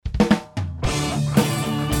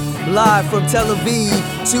Live from Tel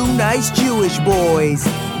Aviv, two nice Jewish boys.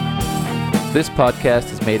 This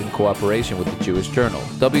podcast is made in cooperation with the Jewish Journal,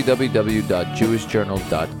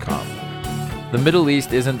 www.jewishjournal.com. The Middle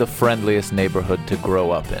East isn't the friendliest neighborhood to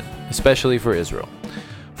grow up in, especially for Israel.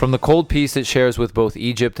 From the cold peace it shares with both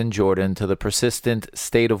Egypt and Jordan to the persistent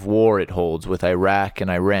state of war it holds with Iraq and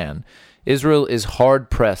Iran, Israel is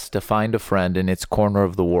hard-pressed to find a friend in its corner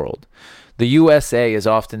of the world. The USA is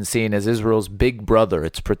often seen as Israel's big brother,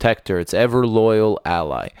 its protector, its ever-loyal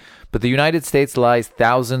ally. But the United States lies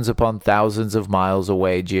thousands upon thousands of miles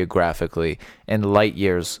away geographically and light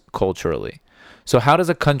years culturally. So how does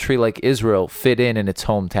a country like Israel fit in its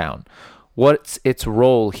hometown? What's its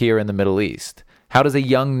role here in the Middle East? How does a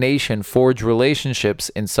young nation forge relationships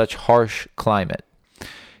in such harsh climate?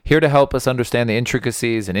 Here to help us understand the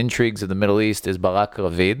intricacies and intrigues of the Middle East is Barak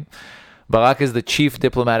Ravid. Barak is the chief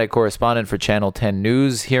diplomatic correspondent for Channel 10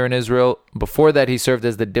 News here in Israel. Before that, he served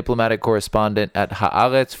as the diplomatic correspondent at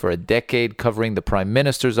Haaretz for a decade, covering the Prime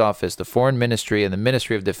Minister's office, the Foreign Ministry, and the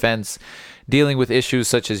Ministry of Defense, dealing with issues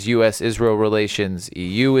such as U.S.-Israel relations,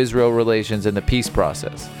 EU-Israel relations, and the peace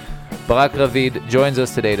process. Barak Ravid joins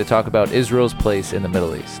us today to talk about Israel's place in the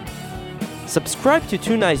Middle East. Subscribe to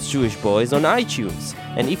Two Nice Jewish Boys on iTunes.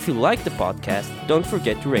 And if you like the podcast, don't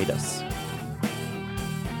forget to rate us.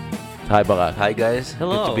 Hi, Barak. Hi, guys.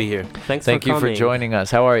 Hello. Good to be here. Thank you for joining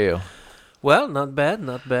us. How are you? Well, not bad,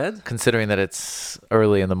 not bad. Considering that it's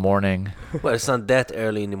early in the morning. Well, it's not that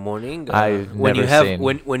early in the morning. I've when never you have seen.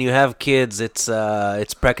 when you have kids, it's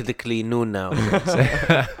practically noon now.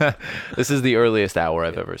 This is the earliest hour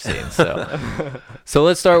I've ever seen. So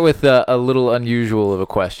let's start with a little unusual of a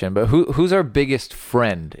question. But who's our biggest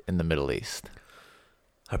friend in the Middle East?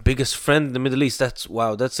 Our biggest friend in the Middle East. That's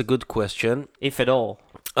a good question. If at all.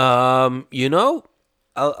 I'll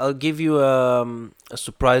give you a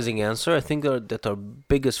surprising answer. I think that our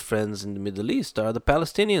biggest friends in the Middle East are the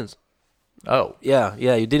Palestinians. Oh, Yeah,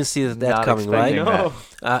 you didn't see that Not coming, right? expecting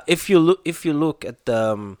that. If you look at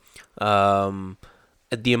the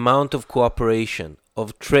amount of cooperation,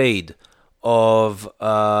 of trade, of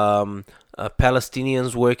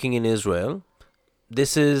Palestinians working in Israel,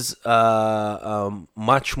 this is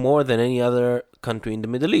much more than any other country in the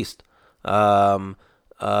Middle East.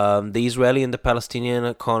 The Israeli and the Palestinian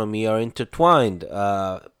economy are intertwined.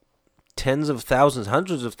 Tens of thousands,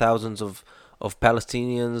 hundreds of thousands of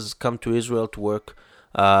Palestinians come to Israel to work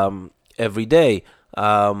every day.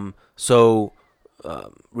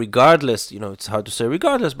 Regardless, it's hard to say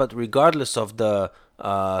regardless, but regardless of the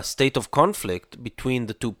state of conflict between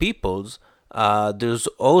the two peoples, there's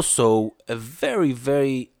also a very,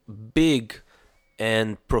 very big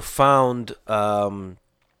and profound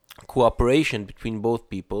cooperation between both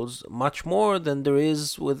peoples, much more than there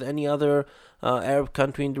is with any other Arab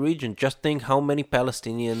country in the region. Just think how many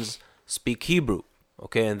Palestinians speak Hebrew,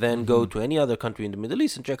 okay? And then go to any other country in the Middle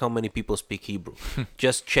East and check how many people speak Hebrew.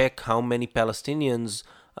 Just check how many Palestinians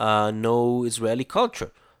know Israeli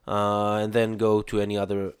culture, and then go to any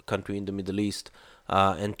other country in the Middle East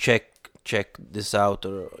and check this out,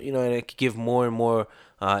 or and I could give more and more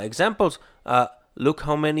examples. Look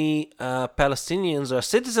how many Palestinians are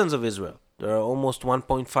citizens of Israel. There are almost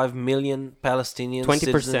 1.5 million Palestinian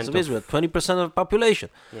citizens of Israel, 20% of the population.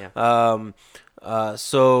 Yeah.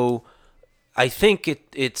 So I think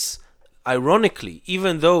it's ironically,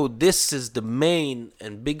 even though this is the main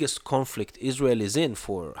and biggest conflict Israel is in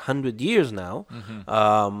for 100 years now,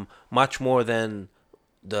 much more than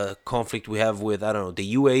the conflict we have with,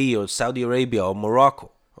 the UAE or Saudi Arabia or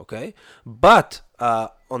Morocco, okay? But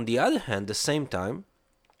on the other hand, the same time,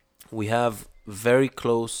 we have very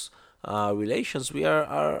close relations. We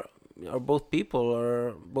are both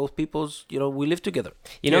peoples, we live together.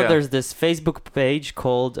 There's this Facebook page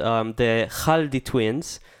called the Khaldi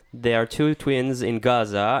Twins. They are two twins in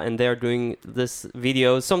Gaza, and they're doing this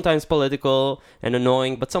videos, sometimes political and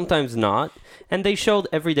annoying, but sometimes not. And they showed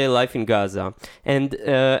everyday life in Gaza. And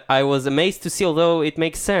I was amazed to see, although it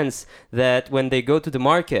makes sense, that when they go to the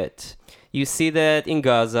market, you see that in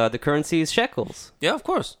Gaza, the currency is shekels. Yeah, of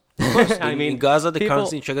course. In Gaza, the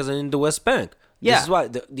currency in shekels, and in the West Bank. Yeah. This is why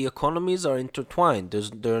the economies are intertwined.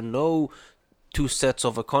 There are no two sets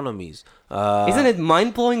of economies. Isn't it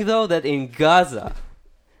mind-blowing, though, that in Gaza...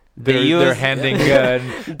 They're handing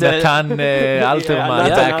Natan Alterman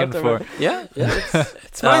back and forth. Yeah.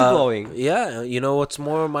 It's mind-blowing. What's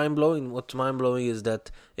more mind-blowing? What's mind-blowing is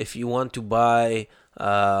that if you want to buy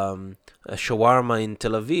a shawarma in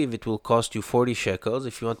Tel Aviv, it will cost you 40 shekels.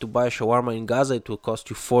 If you want to buy a shawarma in Gaza, it will cost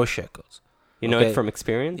you 4 shekels. You know Okay. it from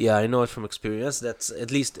experience? Yeah, I know it from experience. That's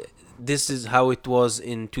at least this is how it was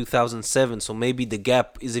in 2007. So maybe the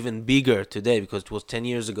gap is even bigger today because it was 10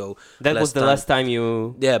 years ago. That was the last time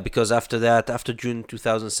you... Yeah, because after that, after June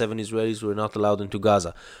 2007, Israelis were not allowed into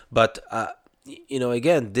Gaza. But,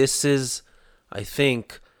 again, this is, I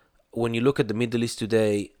think, when you look at the Middle East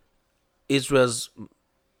today, Israel's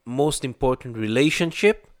most important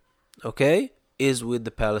relationship, okay, is with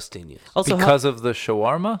the Palestinians. Also, Because of the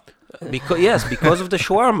shawarma? Because of the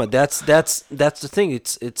shawarma. That's the thing.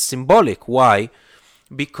 It's symbolic. Why?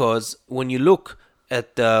 Because when you look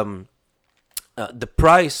at the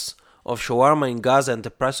price of shawarma in Gaza and the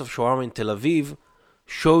price of shawarma in Tel Aviv,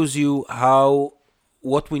 shows you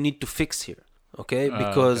what we need to fix here. Okay,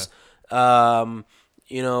 because as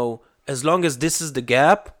long as this is the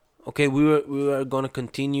gap, okay, we are going to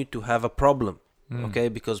continue to have a problem. Okay,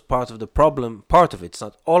 because part of it, it's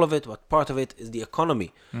not all of it, but part of it is the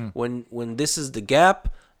economy. When this is the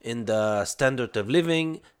gap in the standard of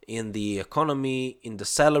living, in the economy, in the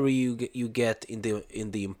salary you get, in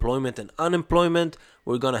the employment and unemployment,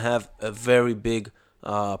 we're gonna have a very big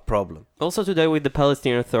problem. Also today with the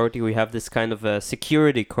Palestinian Authority, we have this kind of a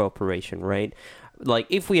security cooperation, right? Like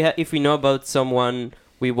if we know about someone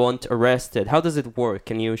we want arrested, how does it work?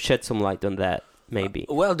 Can you shed some light on that? Maybe.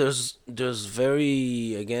 Well, there's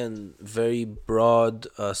very broad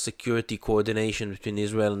security coordination between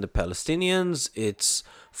Israel and the Palestinians. It's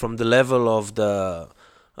from the level of the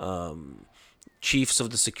chiefs of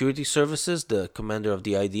the security services, the commander of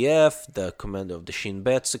the IDF, the commander of the Shin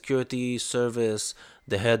Bet security service,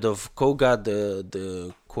 the head of COGAT,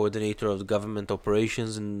 the coordinator of the government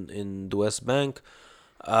operations in the West Bank.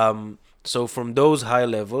 So from those high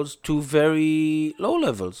levels to very low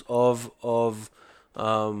levels of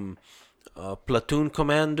platoon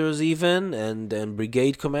commanders even and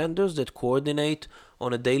brigade commanders that coordinate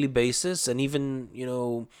on a daily basis, and even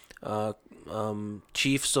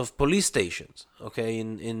chiefs of police stations, okay,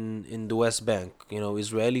 in the West Bank,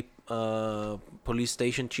 Israeli police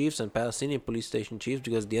station chiefs and Palestinian police station chiefs,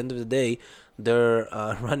 because at the end of the day they're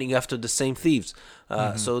running after the same thieves.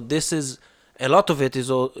 So this is a lot of it is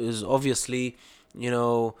obviously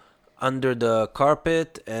under the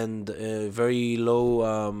carpet and very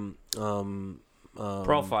low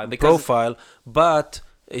profile, but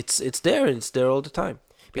it's there all the time.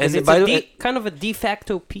 Because and it's kind of a de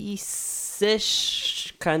facto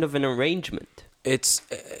peace-ish kind of an arrangement. It's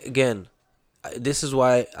again, this is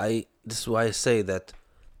why I say that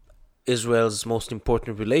Israel's most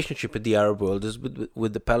important relationship with the Arab world is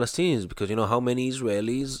with the Palestinians, because how many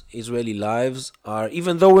Israeli lives are,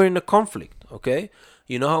 even though we're in a conflict, okay?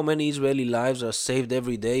 How many Israeli lives are saved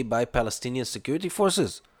every day by Palestinian security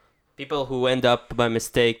forces? People who end up by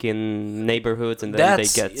mistake in neighborhoods and then they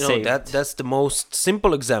get saved. That's the most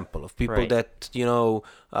simple example of people that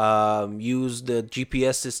use the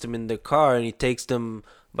GPS system in their car, and it takes them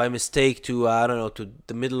by mistake to to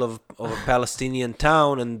the middle of a Palestinian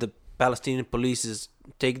town, and the Palestinian police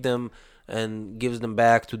take them and gives them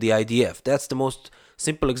back to the IDF. That's the most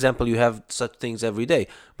simple example. You have such things every day.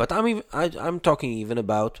 But I'm talking even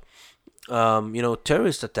about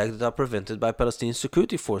terrorist attacks that are prevented by Palestinian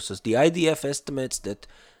security forces. The IDF estimates that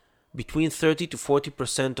between 30 to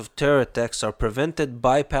 40% of terror attacks are prevented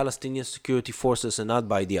by Palestinian security forces and not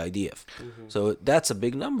by the IDF. Mm-hmm. So that's a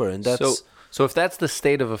big number, and that's so if that's the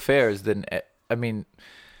state of affairs, then I mean,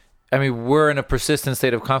 we're in a persistent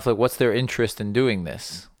state of conflict. What's their interest in doing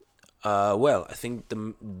this? Well, I think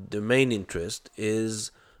the main interest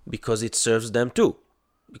is because it serves them too.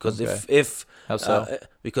 Because if how so?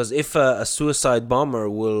 Because if a suicide bomber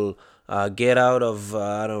will get out of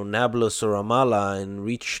Nablus or Ramallah and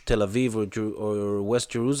reach Tel Aviv or West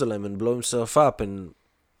Jerusalem and blow himself up, and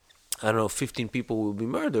 15 people will be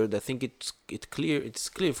murdered, I think it's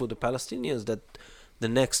clear for the Palestinians that the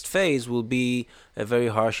next phase will be a very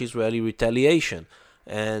harsh Israeli retaliation.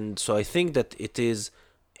 And so I think that it is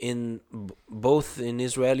in both in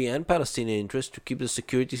Israeli and Palestinian interest to keep the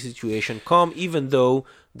security situation calm, even though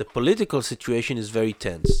the political situation is very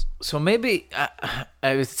tense. So maybe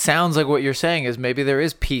it sounds like what you're saying is maybe there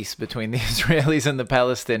is peace between the Israelis and the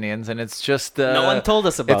Palestinians, and it's just no one told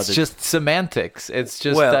us about it. It's just semantics. It's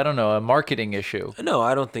just a marketing issue. No,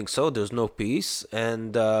 I don't think so. There's no peace,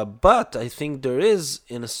 and but I think there is,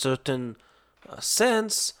 in a certain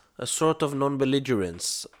sense, a sort of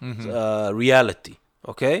non-belligerence reality.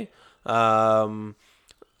 Okay,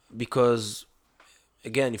 because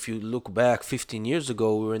again, if you look back 15 years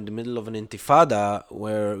ago, we were in the middle of an intifada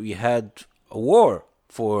where we had a war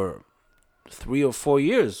for 3 or 4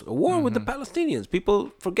 years, a war with the Palestinians.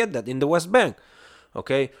 People forget that in the West Bank.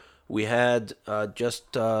 Okay, We had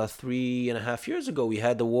just 3.5 years ago, we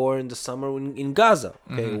had the war in the summer in Gaza.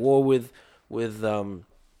 Okay, a war with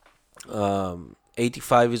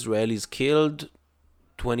 85 Israelis killed,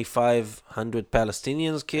 2,500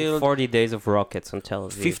 Palestinians killed. 40 days of rockets on Tel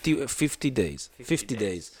Aviv. 50 days. 50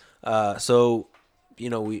 days. So,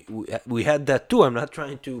 we had that too. I'm not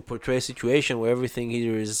trying to portray a situation where everything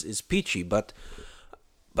here is peachy, but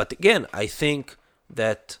again, I think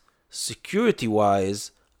that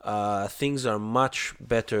security-wise, things are much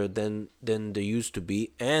better than they used to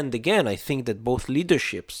be. And again, I think that both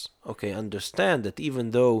leaderships, understand that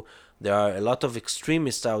even though there are a lot of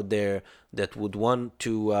extremists out there that would want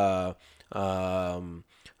to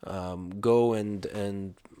go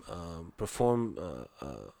and perform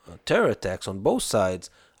terror attacks on both sides,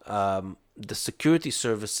 the security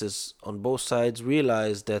services on both sides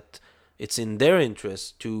realize that it's in their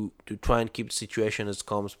interest to try and keep the situation as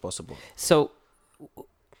calm as possible. So,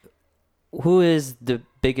 who is the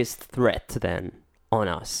biggest threat then on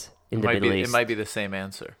us in the Middle East? It might be the same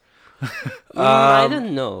answer. I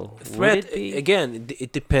don't know. Threat, again,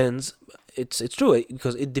 it depends. It's true,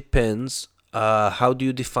 because it depends. How do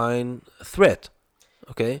you define threat?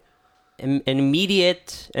 Okay, an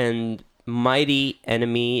immediate and mighty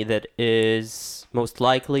enemy that is most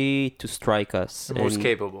likely to strike us.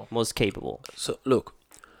 Most capable. So look,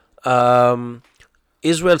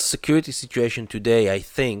 Israel's security situation today, I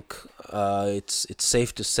think it's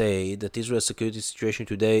safe to say that Israel's security situation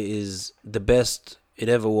today is the best it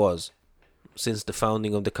ever was since the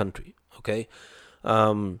founding of the country. Okay,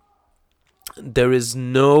 there is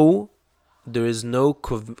no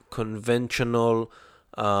conventional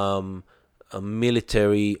a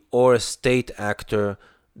military or a state actor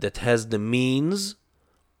that has the means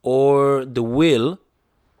or the will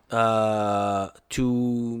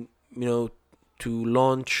to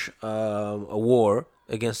launch a war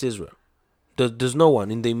against Israel. There's no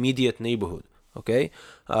one in the immediate neighborhood. Okay,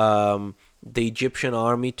 the Egyptian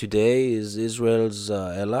army today is Israel's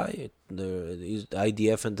ally. The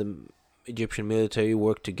IDF and the Egyptian military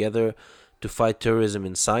work together to fight terrorism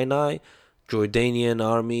in Sinai. Jordanian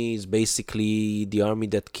army is basically the army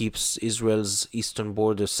that keeps Israel's eastern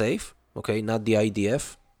border safe. Okay, not the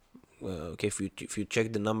IDF. If you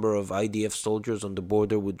check the number of IDF soldiers on the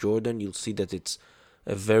border with Jordan, you'll see that it's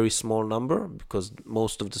a very small number because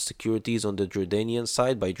most of the security is on the Jordanian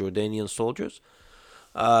side by Jordanian soldiers.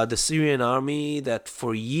 The Syrian army that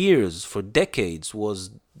for decades was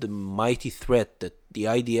the mighty threat that the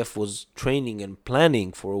IDF was training and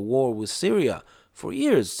planning for a war with Syria for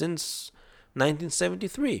years, since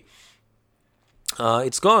 1973.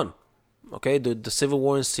 It's gone. Okay, the civil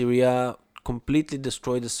war in Syria completely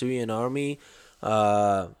destroyed the Syrian army.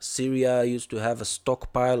 Syria used to have a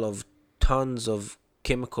stockpile of tons of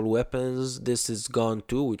chemical weapons. This is gone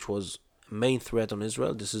too, which was a main threat on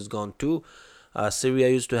Israel. This is gone too. Syria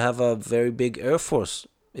used to have a very big air force.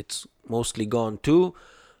 It's mostly gone too.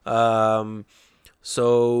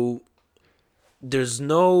 So there's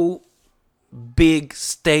no big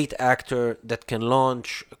state actor that can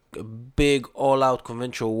launch a big all-out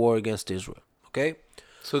conventional war against Israel. Okay?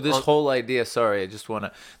 So this whole idea,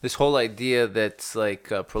 this whole idea that's like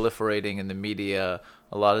proliferating in the media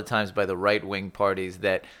a lot of times by the right-wing parties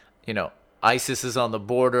that, ISIS is on the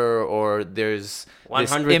border, or there's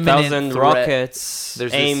 100,000 rockets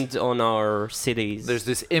aimed on our cities. There's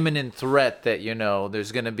this imminent threat that,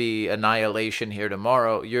 there's going to be annihilation here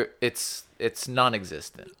tomorrow. It's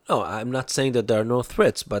non-existent. No, I'm not saying that there are no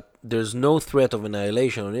threats, but there's no threat of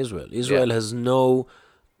annihilation on Israel. Israel has no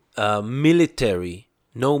military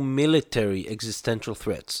existential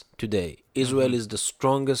threats today. Israel is the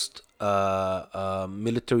strongest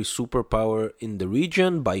military superpower in the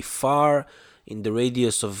region by far. In the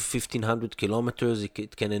radius of 1,500 kilometers,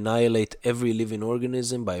 it can annihilate every living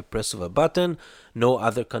organism by a press of a button. No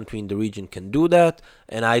other country in the region can do that,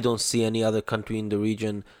 and I don't see any other country in the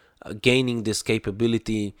region gaining this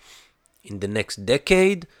capability in the next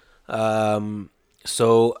decade.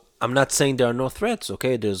 So I'm not saying there are no threats.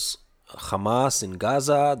 Okay, there's Hamas in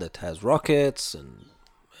Gaza that has rockets and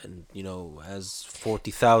has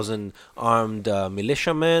 40,000 armed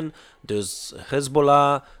militiamen. There's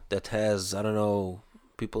Hezbollah that has,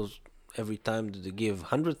 people every time they give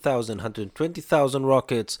 100,000, 120,000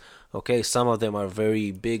 rockets. Okay, some of them are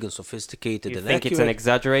very big and sophisticated. You think it's an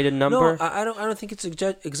exaggerated number? No, I don't think it's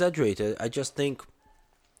exaggerated. I just think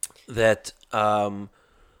that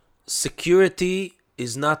security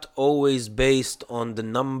is not always based on the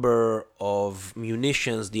number of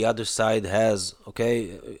munitions the other side has,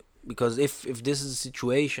 okay? Because if this is the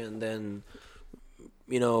situation, then,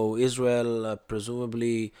 Israel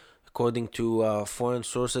presumably according to foreign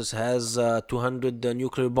sources, has 200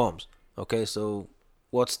 nuclear bombs. Okay, so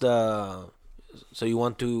what's the... So you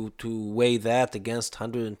want to weigh that against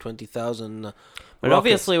 120,000 But rockets?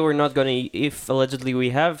 obviously, we're not going to, if allegedly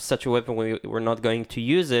we have such a weapon, we're not going to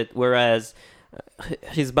use it. Whereas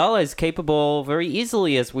Hezbollah is capable very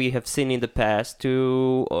easily, as we have seen in the past,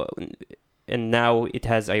 and now it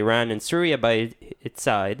has Iran and Syria by its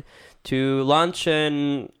side, to launch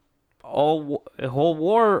a whole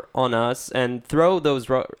war on us and throw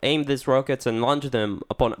aim these rockets and launch them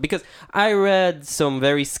upon. Because I read some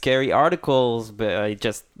very scary articles, but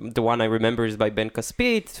the one I remember is by Ben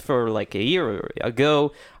Caspit for like a year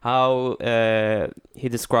ago, how he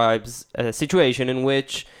describes a situation in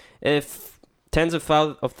which if tens of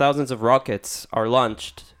thousands of rockets are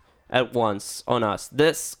launched at once on us,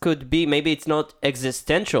 this could be, maybe it's not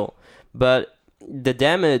existential, but the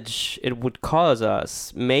damage it would cause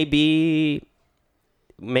us maybe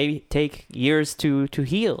take years to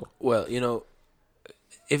heal. Well,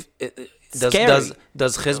 if Scary.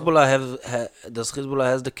 does Hezbollah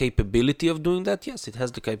has the capability of doing that? Yes, it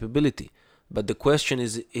has the capability, but the question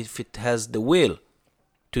is if it has the will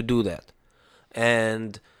to do that.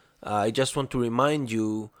 And I just want to remind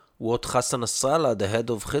you what Hassan Nasrallah, the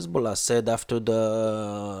head of Hezbollah, said after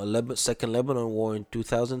the Second Lebanon War in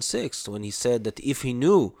 2006, when he said that if he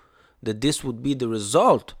knew that this would be the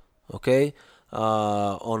result, okay,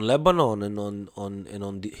 on Lebanon and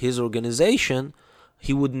on his organization,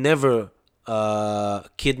 he would never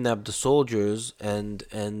kidnap the soldiers and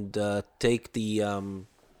take the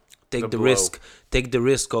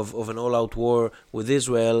risk of an all-out war with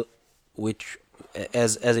Israel, which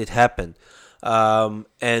as it happened.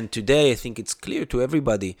 And today, I think it's clear to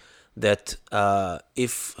everybody that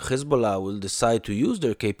if Hezbollah will decide to use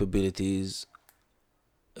their capabilities,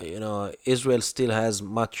 Israel still has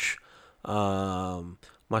much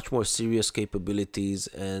more serious capabilities,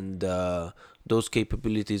 and those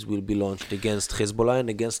capabilities will be launched against Hezbollah and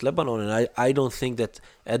against Lebanon. And I don't think that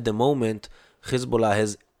at the moment Hezbollah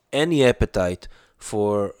has any appetite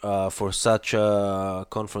for such a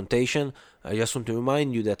confrontation. I just want to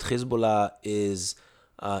remind you that Hezbollah is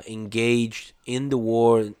engaged in the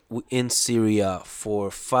war in Syria for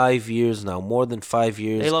 5 years now, more than 5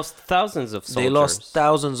 years. They lost thousands of soldiers. They lost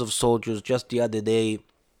thousands of soldiers. Just the other day,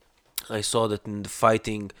 I saw that in the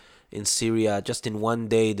fighting in Syria, just in one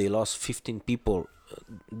day, they lost 15 people.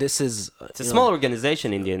 It's a small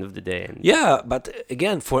organization in the end of the day. Yeah, but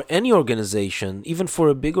again, for any organization, even for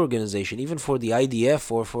a big organization, even for the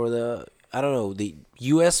IDF or for the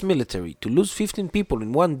U.S. military, to lose 15 people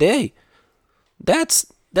in one day, that's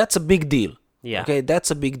a big deal. Yeah. Okay, that's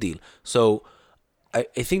a big deal. So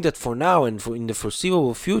I think that for now and in the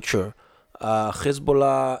foreseeable future,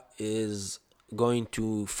 Hezbollah is going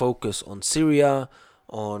to focus on Syria,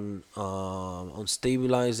 on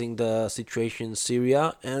stabilizing the situation in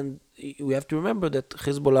Syria, and we have to remember that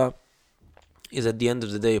Hezbollah is at the end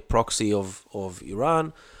of the day a proxy of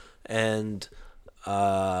Iran, and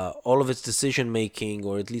all of its decision making,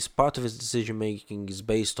 or at least part of its decision making, is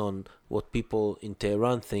based on what people in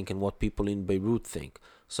Tehran think and what people in Beirut think.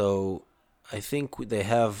 So I think they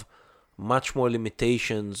have much more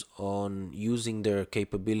limitations on using their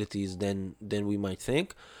capabilities than we might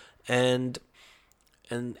think. And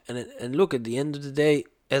look, at the end of the day,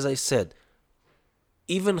 as I said,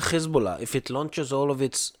 even Hezbollah, if it launches all of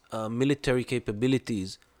its military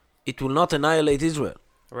capabilities, it will not annihilate Israel.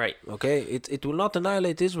 Right. Okay, it will not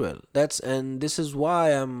annihilate Israel. This is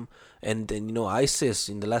why ISIS,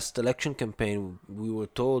 in the last election campaign, we were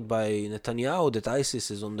told by Netanyahu that ISIS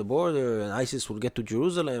is on the border and ISIS will get to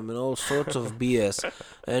Jerusalem and all sorts of BS.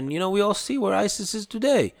 And we all see where ISIS is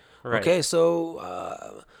today. Right. Okay, so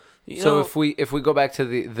if we go back to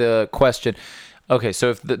the question, okay, so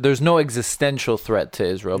if there's no existential threat to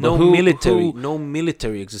Israel, no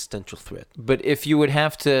military existential threat. But if you would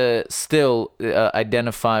have to still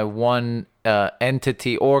identify one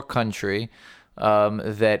entity or country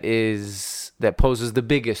that poses the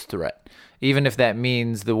biggest threat, even if that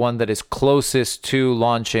means the one that is closest to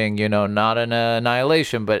launching, not an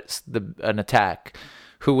annihilation, but an attack,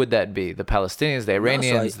 who would that be? The Palestinians, the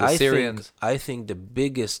Iranians, the Syrians? I think the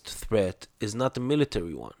biggest threat is not a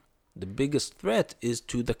military one. The biggest threat is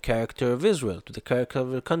to the character of Israel, to the character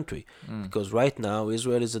of the country. Because right now,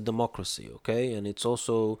 Israel is a democracy, okay? And it's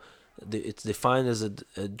also, it's defined as a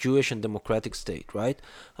Jewish and democratic state, right?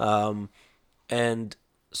 And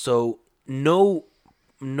so no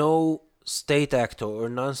state actor or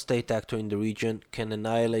non-state actor in the region can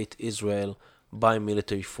annihilate Israel by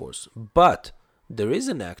military force. But there is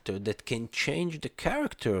an actor that can change the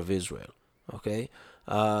character of Israel, okay?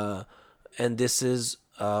 And this is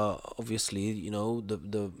obviously,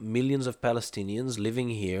 the millions of Palestinians living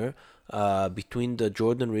here between the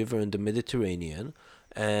Jordan River and the Mediterranean,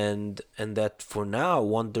 and that for now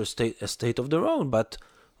want a state of their own. But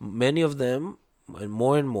many of them, and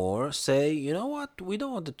more, say, you know what, we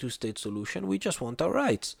don't want the two-state solution. We just want our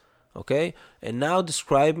rights. Okay, and now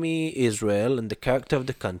describe me Israel and the character of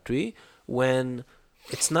the country when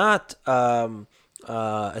it's not a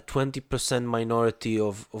 20% minority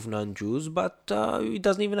of non-Jews, but it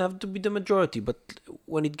doesn't even have to be the majority. But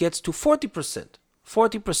when it gets to 40%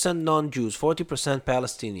 non-Jews, 40%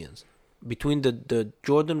 Palestinians between the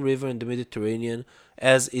Jordan River and the Mediterranean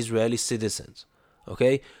as Israeli citizens,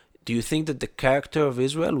 okay? Do you think that the character of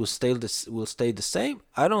Israel will stay the same?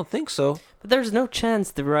 I don't think so. But there's no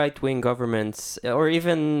chance the right-wing governments, or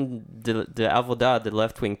even the Avodah, the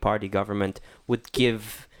left-wing party government, would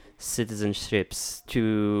give citizenships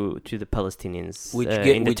to the Palestinians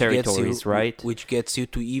in the territories, right? Which gets you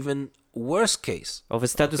to even worse case of a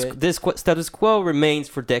status. Okay. This status quo remains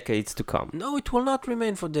for decades to come. No, it will not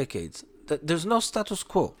remain for decades. There's no status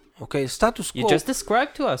quo. Okay, status quo. You just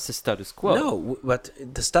described to us a status quo. No, but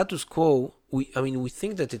the status quo, we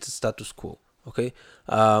think that it's a status quo. Okay,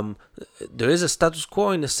 there is a status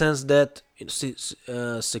quo in the sense that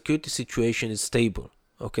security situation is stable.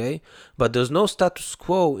 Okay, but there's no status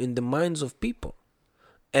quo in the minds of people.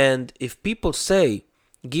 And if people say,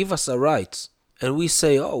 "Give us our rights," and we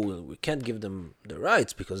say, "Oh, well, we can't give them the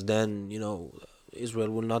rights because then Israel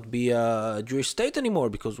will not be a Jewish state anymore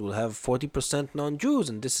because we'll have 40% non-Jews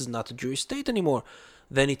and this is not a Jewish state anymore,"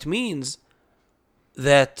 then it means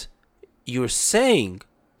that you're saying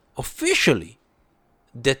officially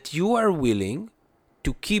that you are willing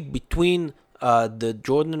to keep between the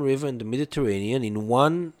Jordan River and the Mediterranean in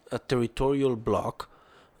one territorial block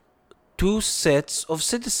two sets of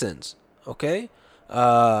citizens, okay?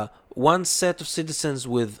 One set of citizens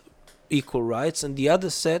with equal rights and the other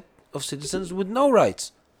set of citizens with no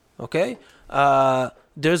rights, okay?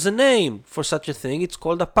 There's a name for such a thing. It's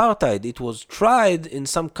called apartheid. It was tried in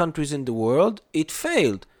some countries in the world. It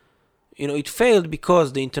failed. It failed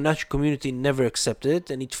because the international community never accepted it,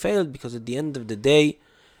 and it failed because at the end of the day,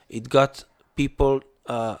 it got people,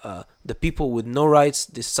 the people with no rights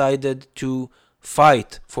decided to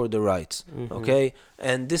fight for the rights, okay?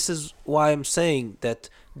 And this is why I'm saying that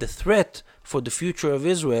the threat for the future of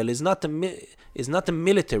Israel is not a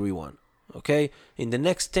military one, okay? In the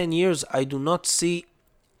next 10 years, I do not see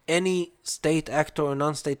any state actor or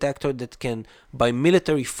non-state actor that can, by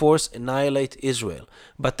military force, annihilate Israel.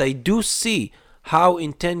 But I do see how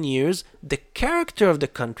in 10 years the character of the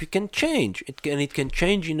country can change. It can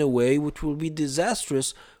change in a way which will be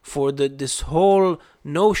disastrous for this whole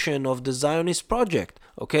notion of the Zionist project,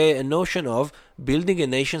 okay? A notion of building a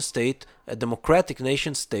nation state, a democratic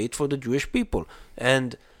nation state for the Jewish people.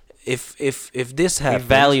 And if this happens, the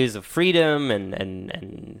values of freedom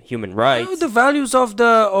and human rights, the values of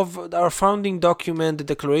our founding document, the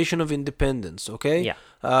Declaration of Independence, okay? Yeah.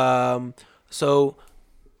 So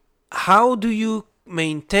how do you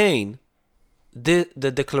maintain the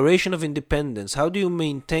Declaration of Independence? How do you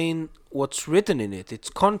maintain what's written in it, its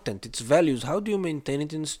content, its values? How do you maintain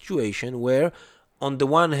it in a situation where, on the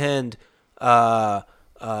one hand,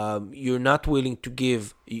 you're not willing to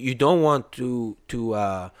give, you don't want to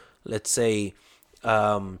let's say,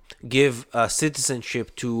 give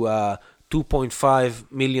citizenship to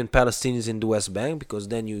 2.5 million Palestinians in the West Bank, because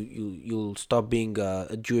then you'll stop being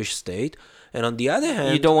a Jewish state. And on the other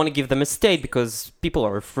hand, you don't want to give them a state because people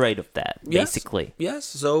are afraid of that, basically. Yes.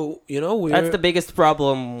 So, that's the biggest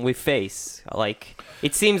problem we face. Like,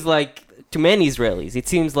 it seems like, to many Israelis, it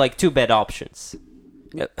seems like two bad options.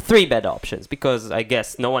 3 bad options, because I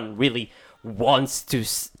guess no one really wants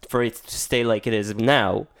for it to stay like it is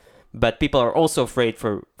now. But people are also afraid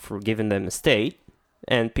for giving them a state.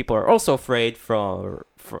 And people are also afraid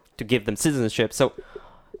to give them citizenship. So,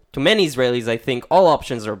 to many Israelis, I think all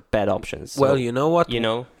options are bad options. Well, you know what?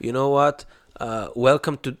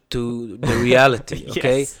 Welcome to the reality.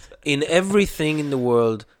 Okay, Yes. In everything in the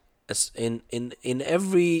world, in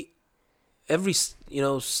every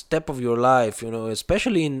step of your life,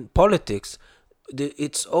 especially in politics,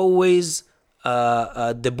 it's always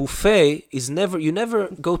the buffet is never. You never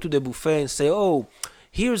go to the buffet and say, "Oh,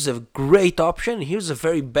 here's a great option. Here's a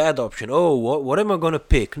very bad option. Oh, what am I gonna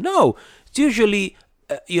pick?" No, it's usually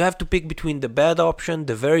you have to pick between the bad option,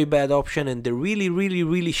 the very bad option, and the really, really,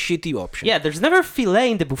 really shitty option. Yeah, there's never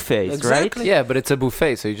filet in the buffets, Exactly. right? Yeah, but it's a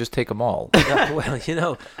buffet, so you just take them all. Yeah,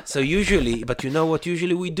 well, so usually, but you know what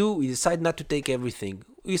usually we do? We decide not to take everything.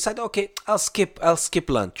 We decide, okay, I'll skip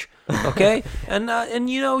lunch. Okay? and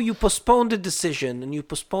you postpone the decision, and you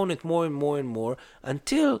postpone it more and more and more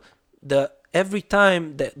until every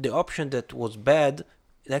time the option that was bad,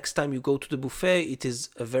 next time you go to the buffet, it is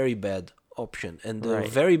a very bad option, and the Right.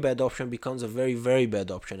 very bad option becomes a very, very bad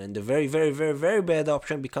option, and the very, very, very, very bad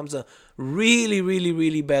option becomes a really, really,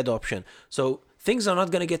 really bad option. So things are not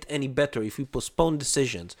going to get any better if we postpone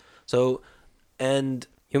decisions. So, and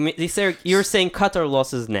You're saying cut our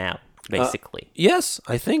losses now, basically. yes,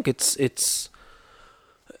 I think it's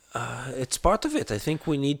part of it. I think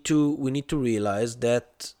we need to realize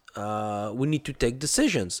that we need to take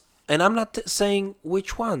decisions, and I'm not saying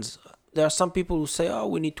which ones. There are some people who say, "Oh,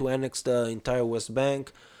 we need to annex the entire West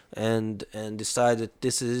Bank and decide that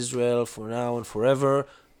this is Israel for now and forever."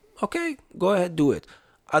 Okay, go ahead, do it.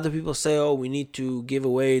 Other people say, "Oh, we need to give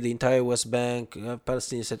away the entire West Bank."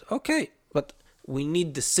 Palestinians said, "Okay, but we need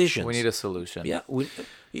decisions. We need a solution. Yeah.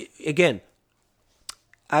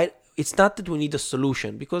 It's not that we need a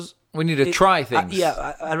solution, because We need to try things.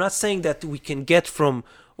 I'm not saying that we can get from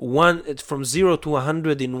 0 to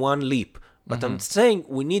 100 in one leap, but I'm saying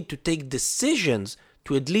we need to take decisions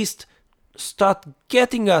to at least start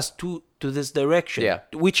getting us to this direction. Yeah.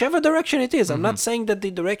 Whichever direction it is. I'm not saying that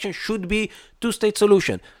the direction should be two-state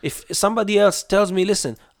solution. If somebody else tells me,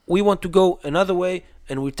 listen, we want to go another way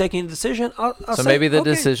and we're taking a decision, I'll So say, maybe the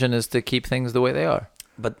okay. decision is to keep things the way they are.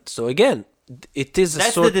 But so again, it is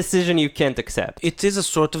That's the decision you can't accept. it is a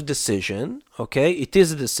sort of decision, okay? It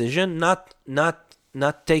is a decision. Not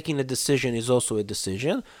taking a decision is also a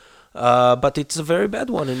decision, but it's a very bad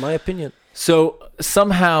one in my opinion. So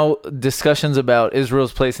somehow discussions about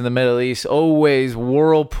Israel's place in the Middle East always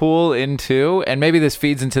whirlpool into, and maybe this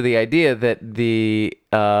feeds into the idea that the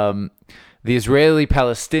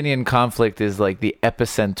Israeli-Palestinian conflict is like the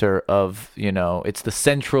epicenter of, it's the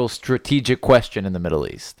central strategic question in the Middle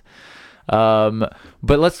East.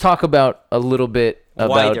 But let's talk about a little bit about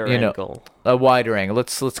Wider angle. a wider angle.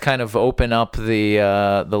 Let's kind of open up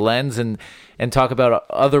the lens and talk about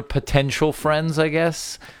other potential friends, I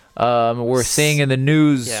guess. We're seeing in the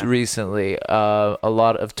news recently a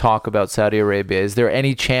lot of talk about Saudi Arabia. Is there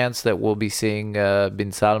any chance that we'll be seeing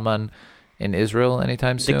bin Salman in Israel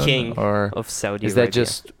anytime soon? The king or of Saudi is Arabia. that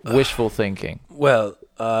just wishful thinking? Well,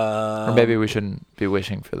 Or maybe we shouldn't be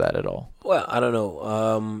wishing for that at all. well, I don't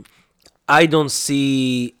know. I don't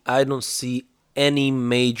see any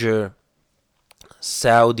major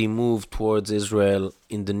Saudi move towards Israel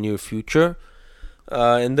in the near future,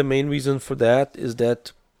 and the main reason for that is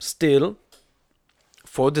that still,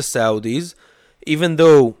 for the Saudis, even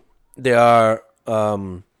though they are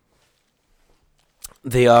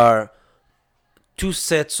two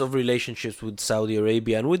sets of relationships with Saudi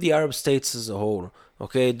Arabia and with the Arab states as a whole.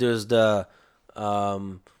 Okay, there's the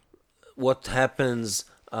what happens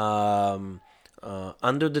under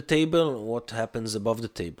the table and what happens above the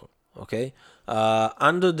table. Okay,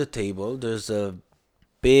 under the table, there's a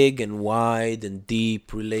big and wide and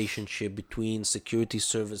deep relationship between security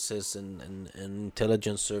services and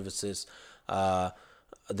intelligence services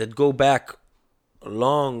that go back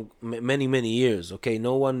many years. Okay,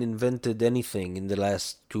 no one invented anything in the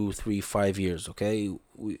last 2, 3, 5 years. Okay,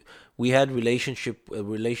 we had relationship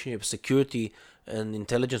security and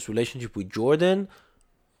intelligence relationship with Jordan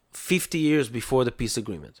 50 years before the peace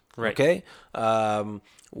agreement. Right. Okay,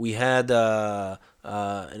 we had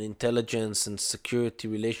an intelligence and security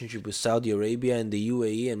relationship with Saudi Arabia and the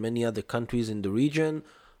UAE and many other countries in the region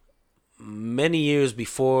many years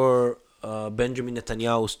before Benjamin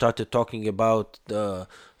Netanyahu started talking about the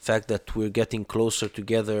fact that we're getting closer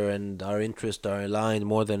together and our interests are aligned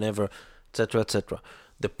more than ever, etc., etc.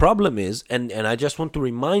 The problem is, and I just want to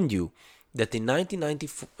remind you that in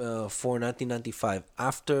 1994, 1995,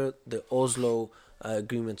 after the Oslo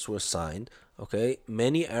agreements were signed, okay,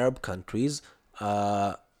 many Arab countries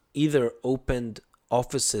either opened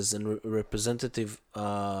offices and representative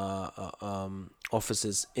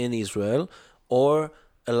offices in Israel, or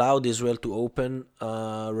allowed Israel to open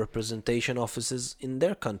representation offices in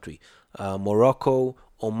their country. Morocco,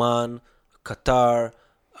 Oman, Qatar,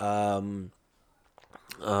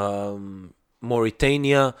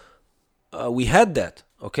 Mauritania. We had that,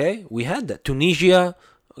 okay? We had that. Tunisia,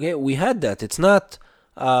 okay? We had that. It's not...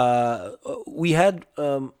 we had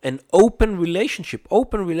an open relationship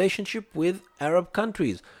with Arab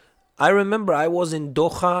countries. I remember I was in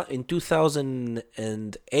Doha in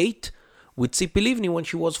 2008. With Tzipi Livni, when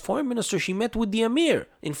she was foreign minister, she met with the Emir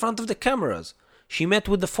in front of the cameras. She met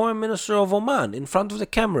with the foreign minister of Oman in front of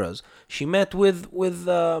the cameras. She met with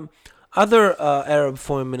other Arab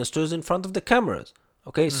foreign ministers in front of the cameras.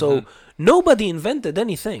 Okay, so nobody invented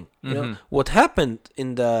anything. You know what happened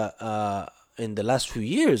in the last few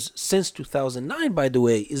years, since 2009, by the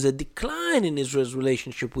way, is a decline in Israel's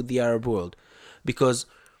relationship with the Arab world, because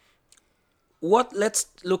let's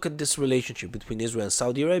look at this relationship between Israel and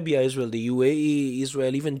Saudi Arabia, Israel, the UAE,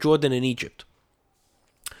 Israel, even Jordan and Egypt.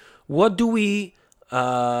 What do we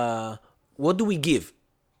give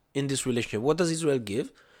in this relationship? What does Israel give?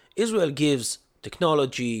 Israel gives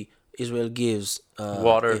technology. Israel gives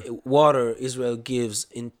water. Israel gives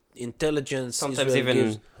intelligence. Sometimes Israel even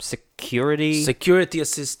gives security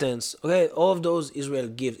assistance. Okay, all of those Israel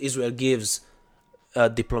gives. Israel gives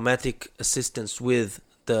diplomatic assistance with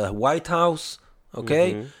the White House. Okay,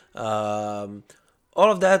 all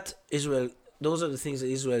of that Israel. Those are the things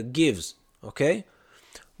that Israel gives. Okay,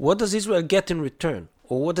 what does Israel get in return,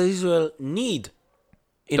 or what does Israel need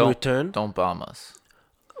in return? Don't bomb us.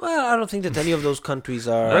 Well, I don't think that any of those countries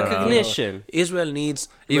are recognition. Israel needs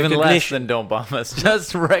Even less recognition. than don't bomb us. Just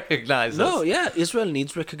recognize us. No, yeah, Israel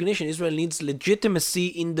needs recognition. Israel needs legitimacy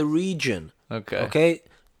in the region. Okay,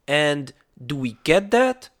 and do we get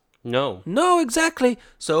that? No. No, exactly.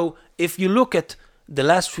 So if you look at the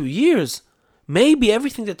last few years, maybe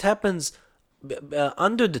everything that happens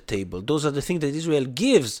under the table, those are the things that Israel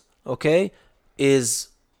gives. Okay, is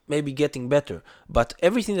maybe getting better, but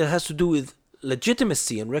everything that has to do with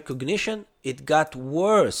legitimacy and recognition, it got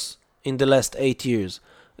worse in the last 8 years.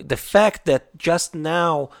 The fact that just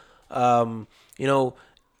now, in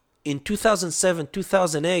 2007,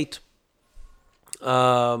 2008,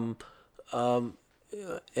 and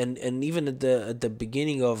even at the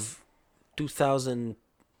beginning of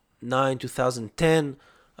 2009, 2010,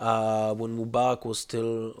 when Mubarak was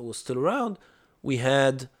still around, we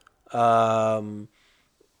had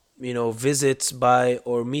visits by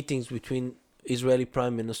or meetings between Israeli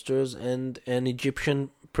prime ministers and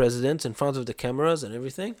Egyptian presidents in front of the cameras and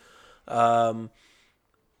everything.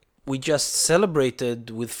 We just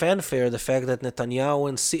celebrated with fanfare the fact that Netanyahu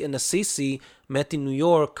and Sisi met in New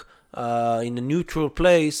York in a neutral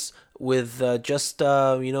place with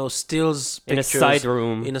stills pictures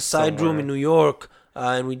in a side room in New York,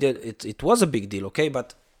 and we did it. It was a big deal, okay?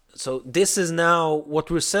 But so this is now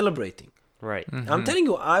what we're celebrating. Right. I'm telling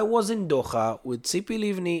you, I was in Doha with Tzipi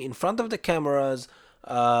Livni in front of the cameras,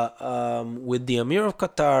 with the Emir of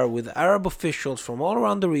Qatar, with Arab officials from all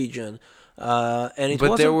around the region, and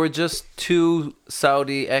But there were just two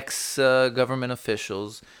Saudi ex-government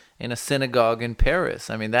officials in a synagogue in Paris.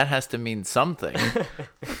 I mean, that has to mean something.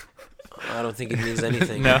 I don't think it means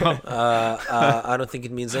anything. No. I don't think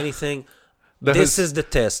it means anything. This is the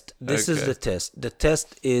test. This is the test. The test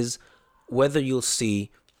is whether you'll see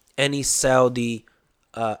any Saudi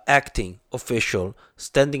acting official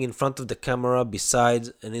standing in front of the camera besides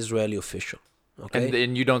an Israeli official. Okay?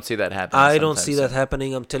 And you don't see that happening. I don't see that happening.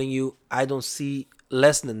 I'm telling you, I don't see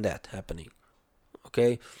less than that happening.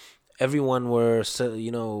 Okay? Everyone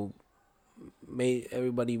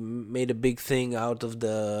everybody made a big thing out of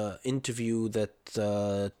the interview that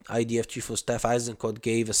IDF Chief of Staff Eisenkot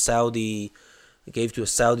gave to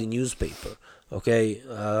a Saudi newspaper. Okay?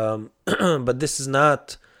 But this is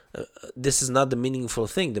not the meaningful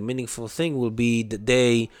thing. The meaningful thing will be the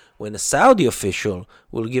day when a Saudi official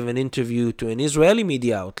will give an interview to an Israeli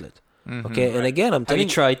media outlet. Okay, and again, I'm telling you.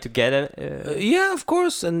 Have you tried to get it? Yeah, of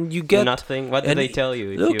course, and you get nothing. What do they tell you?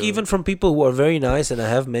 Look, even from people who are very nice, and I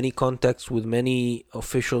have many contacts with many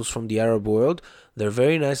officials from the Arab world. They're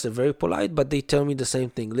very nice, they're very polite, but they tell me the same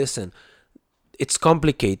thing. Listen, it's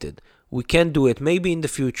complicated. We can't do it. Maybe in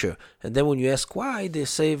the future. And then when you ask why, they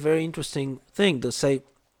say a very interesting thing. They'll say,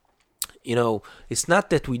 it's not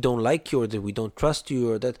that we don't like you or that we don't trust you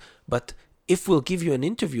or that, but if we'll give you an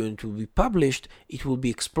interview and it will be published, it will be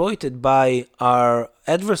exploited by our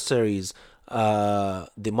adversaries,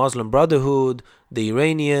 the Muslim Brotherhood, the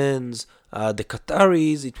Iranians, the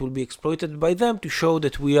Qataris. It will be exploited by them to show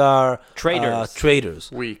that we are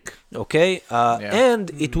traitors. Weak. Okay?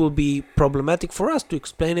 And it will be problematic for us to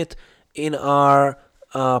explain it in our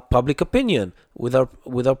public opinion, with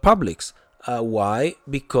our publics. Why?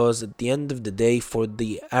 Because at the end of the day, for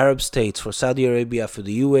the Arab states, for Saudi Arabia, for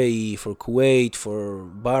the UAE, for Kuwait, for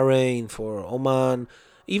Bahrain, for Oman,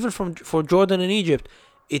 even for Jordan and Egypt,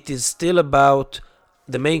 it is still about,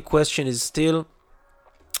 the main question is still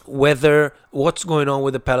what's going on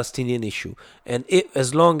with the Palestinian issue. And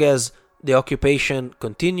as long as the occupation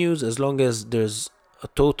continues, as long as there's a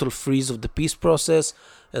total freeze of the peace process,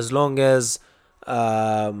 as long as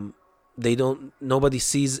nobody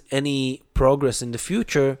sees any progress in the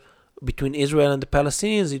future between Israel and the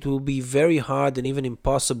Palestinians, it will be very hard and even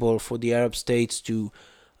impossible for the Arab states to,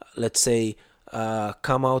 let's say,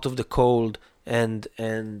 come out of the cold and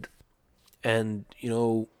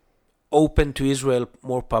open to Israel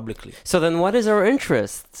more publicly. So then what is our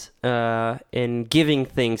interest in giving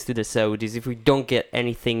things to the Saudis if we don't get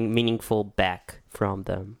anything meaningful back from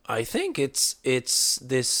them? I think it's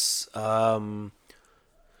this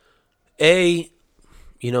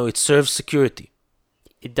it serves security.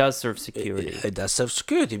 It does serve security. It does serve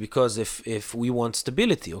security because if we want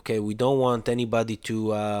stability, okay, we don't want anybody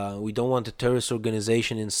to we don't want a terrorist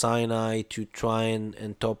organization in Sinai to try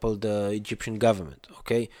and topple the Egyptian government,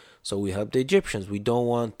 okay? So we help the Egyptians. We don't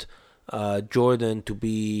want Jordan to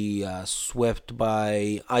be swept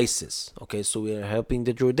by ISIS, okay? So we are helping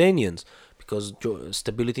the Jordanians because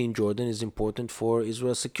stability in Jordan is important for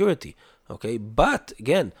Israel's security, okay? But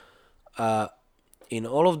again, in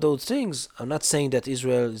all of those things, I'm not saying that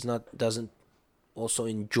Israel doesn't also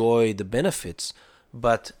enjoy the benefits,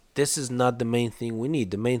 but this is not the main thing we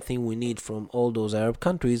need. The main thing we need from all those Arab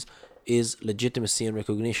countries is legitimacy and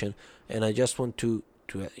recognition. And I just want to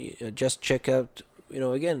just check out,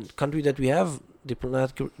 again, country that we have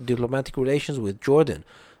diplomatic relations with, Jordan.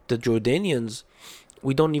 The Jordanians,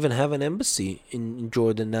 we don't even have an embassy in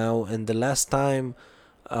Jordan now, and the last time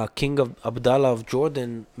King Abdullah of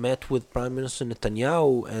Jordan met with Prime Minister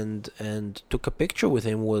Netanyahu and took a picture with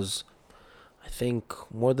him was, I think,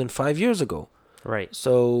 more than 5 years ago. Right.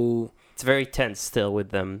 So it's very tense still with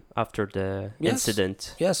them after the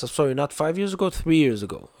incident. Yes, I'm sorry, not 5 years ago, 3 years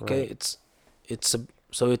ago. Okay, Right. it's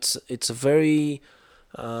a very.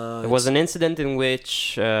 There was an incident in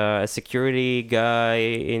which a security guy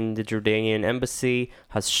in the Jordanian embassy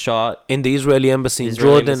has shot in the Israeli embassy in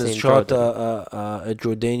Israeli Jordan embassy has in shot Jordan.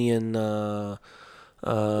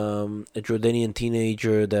 a Jordanian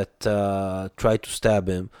teenager that tried to stab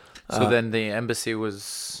him. So then the embassy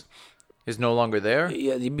is no longer there?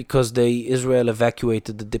 Yeah, because Israel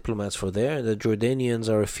evacuated the diplomats from there. The Jordanians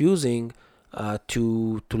are refusing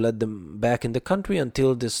to let them back in the country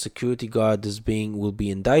until this security guard will be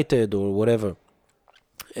indicted or whatever.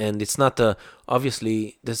 And it's not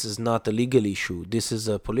obviously this is not a legal issue. This is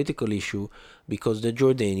a political issue because the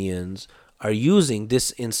Jordanians are using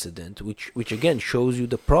this incident, which again shows you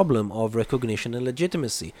the problem of recognition and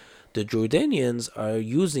legitimacy. The Jordanians are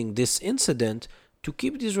using this incident to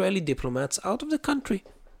keep the Israeli diplomats out of the country.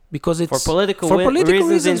 Because it's for political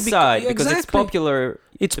reasons inside, because it's popular.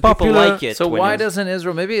 It's the people popular. like it. So why doesn't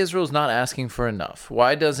Israel? Maybe Israel's not asking for enough.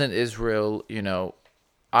 Why doesn't Israel,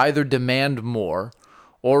 either demand more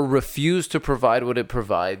or refuse to provide what it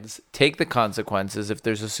provides? Take the consequences. If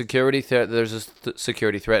there's a security threat, there's a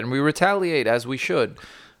security threat, and we retaliate as we should.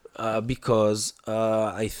 Because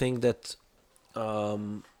I think that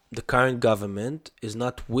the current government is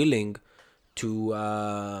not willing to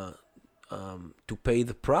pay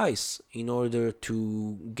the price in order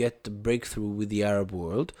to get the breakthrough with the Arab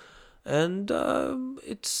world, and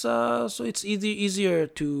it's easier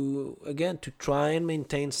to try and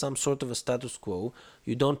maintain some sort of a status quo.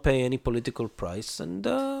 You don't pay any political price, and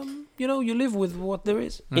you live with what there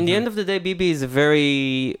is. In the end of the day, Bibi is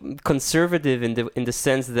very conservative in the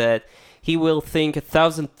sense that he will think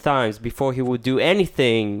 1,000 times before he would do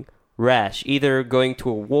anything rash, either going to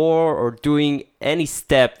a war or doing any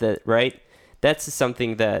step that's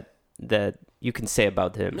something that you can say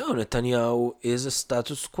about him. No, Netanyahu is a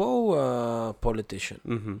status quo politician.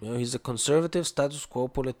 Mm-hmm. He's a conservative status quo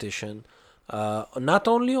politician, not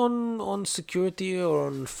only on security or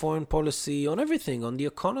on foreign policy, on everything, on the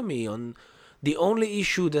economy. On the only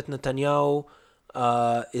issue that Netanyahu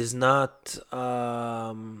is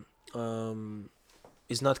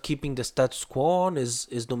not keeping the status quo on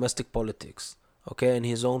is domestic politics, okay, and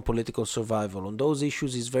his own political survival. On those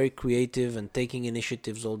issues, he's very creative and taking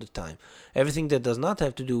initiatives all the time. Everything that does not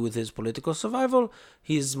have to do with his political survival,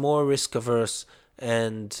 he's more risk averse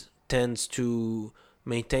and tends to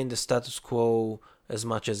maintain the status quo as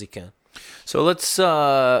much as he can. So let's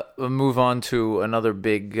move on to another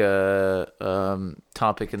big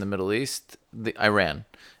topic in the Middle East, Iran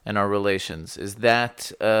and our relations. Is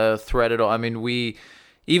that a threat at all? I mean,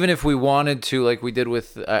 even if we wanted to, like we did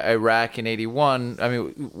with Iraq in 81, I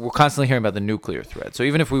mean, we're constantly hearing about the nuclear threat. So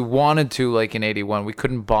even if we wanted to, like in 81, we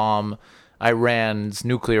couldn't bomb Iran's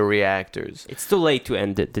nuclear reactors. It's too late to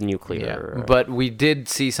end the nuclear. Yeah, but we did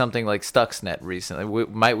see something like Stuxnet recently.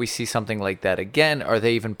 Might we see something like that again? Are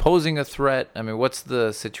they even posing a threat? I mean, what's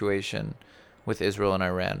the situation with Israel and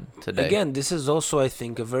Iran today? Again, this is also, I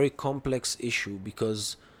think, a very complex issue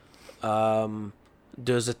because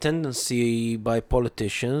there's a tendency by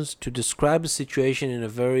politicians to describe the situation in a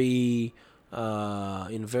very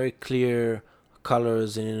clear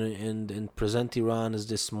colors and present Iran as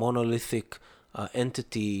this monolithic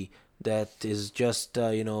entity that is just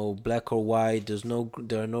black or white.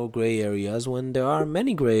 There are no gray areas when there are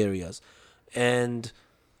many gray areas, and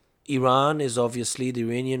Iran is obviously, the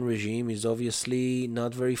Iranian regime is obviously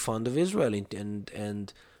not very fond of Israel,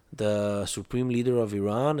 and the supreme leader of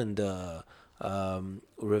Iran and the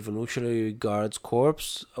Revolutionary Guards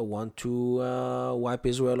Corps want to wipe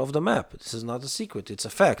Israel off the map. This is not a secret; it's a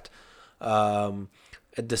fact. At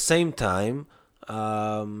the same time,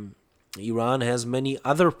 Iran has many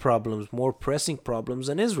other problems, more pressing problems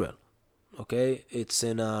than Israel. Okay, it's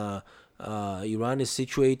in Iran is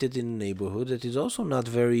situated in a neighborhood that is also not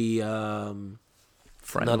very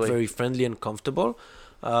friendly and comfortable,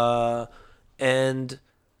 and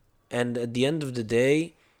at the end of the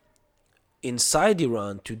day, inside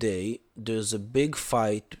Iran today, there's a big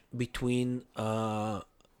fight between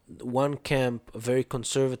one camp, a very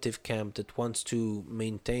conservative camp that wants to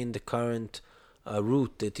maintain the current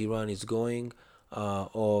route that Iran is going,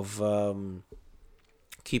 of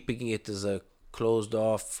keeping it as a closed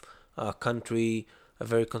off country, a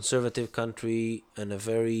very conservative country, and a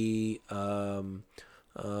very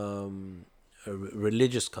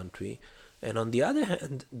religious country. And on the other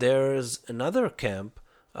hand, there's another camp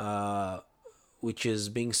which is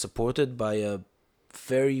being supported by a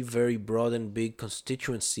very, very broad and big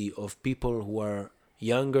constituency of people who are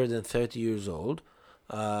younger than 30 years old,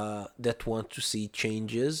 that want to see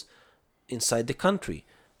changes inside the country.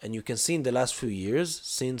 And you can see in the last few years,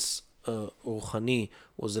 since Rouhani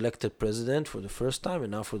was elected president for the first time and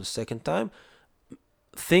now for the second time,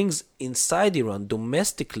 things inside Iran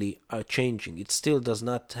domestically are changing. It still does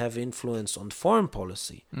not have influence on foreign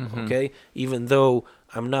policy, okay? Even though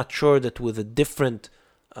I'm not sure that with a different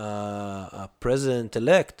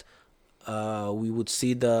president-elect, we would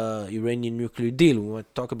see the Iranian nuclear deal. We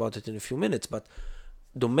might talk about it in a few minutes, but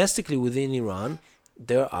domestically within Iran,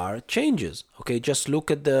 there are changes. Okay, just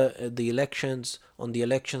look at the elections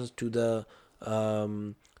to the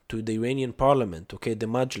Iranian parliament. Okay, the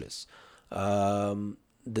Majlis.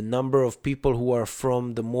 The number of people who are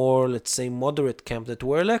from the more, let's say, moderate camp that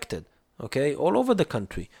were elected. Okay, all over the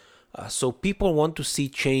country. So people want to see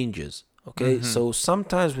changes. Okay, so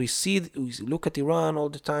sometimes we look at Iran all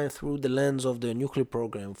the time through the lens of the nuclear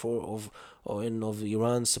program of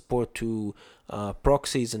Iran's support to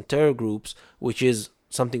proxies and terror groups, which is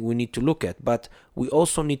something we need to look at. But we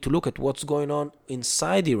also need to look at what's going on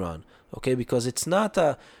inside Iran. Okay, because it's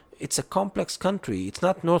a complex country. It's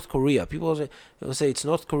not North Korea. People say it's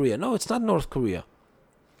North Korea. No, it's not North Korea.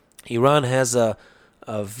 Iran has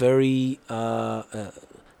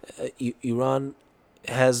Iran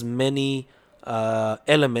has many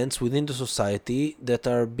elements within the society that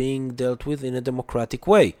are being dealt with in a democratic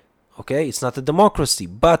way. Okay, it's not a democracy,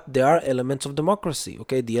 but there are elements of democracy.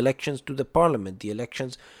 Okay, the elections to the parliament, the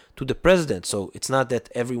elections to the president. So it's not that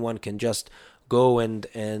everyone can just go and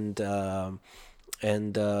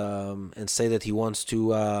say that he wants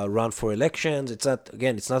to run for elections. It's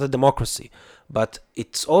not a democracy, but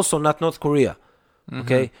it's also not North Korea.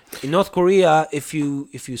 Okay, in North Korea, if you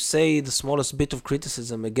say the smallest bit of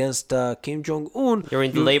criticism against Kim Jong Un, you're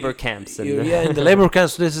in the labor camps. In the labor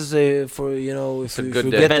camps. This is for if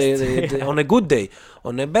you get on a good day.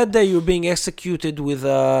 On a bad day, you're being executed with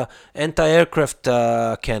anti-aircraft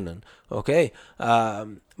cannon. Okay,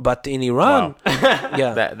 but in Iran,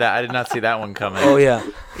 that I did not see that one coming. Oh yeah.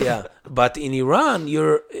 But in Iran,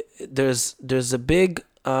 there's a big.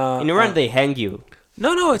 In Iran, they hang you.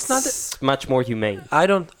 No, it's not. It's much more humane.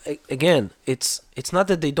 It's not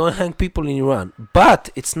that they don't hang people in Iran, but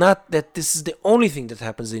it's not that this is the only thing that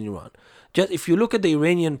happens in Iran. Just if you look at the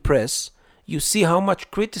Iranian press, you see how much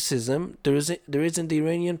criticism there is in the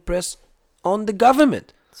Iranian press on the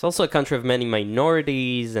government. It's also a country of many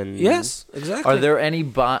minorities and... Yes, exactly. Are there any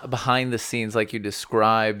behind the scenes, like you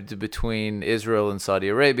described, between Israel and Saudi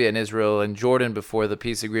Arabia and Israel and Jordan before the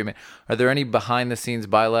peace agreement? Are there any behind the scenes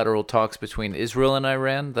bilateral talks between Israel and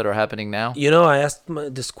Iran that are happening now? I asked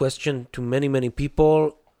this question to many, many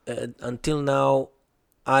people. Until now,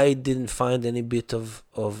 I didn't find any bit of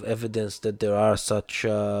evidence that there are such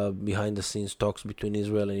behind the scenes talks between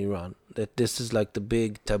Israel and Iran. That this is like the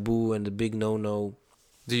big taboo and the big no-no.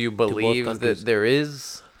 Do you believe that there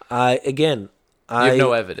is? You have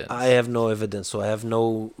no evidence. I have no evidence, so I have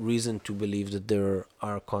no reason to believe that there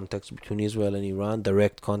are contacts between Israel and Iran,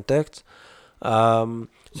 direct contacts. So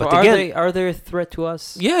are they a threat to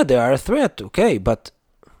us? Yeah, they are a threat, okay, but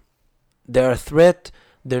they're a threat.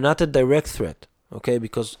 They're not a direct threat, okay?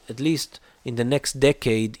 Because at least in the next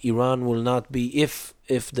decade, Iran will not be, if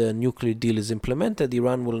the nuclear deal is implemented,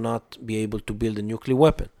 Iran will not be able to build a nuclear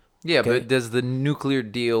weapon. Yeah, Okay. but does the nuclear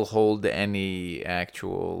deal hold any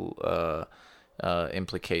actual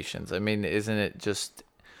implications? I mean, isn't it just?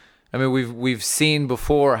 I mean, we've seen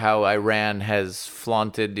before how Iran has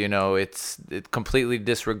flaunted. It completely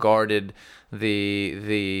disregarded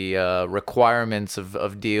the requirements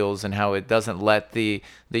of deals, and how it doesn't let the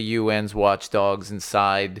UN's watchdogs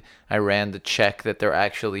inside Iran to check that they're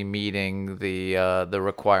actually meeting the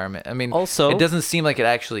requirement. I mean, Also- it doesn't seem like it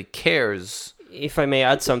actually cares. If I may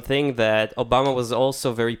add something, that Obama was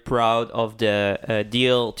also very proud of the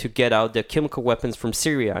deal to get out the chemical weapons from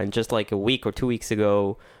Syria. And just like a week or 2 weeks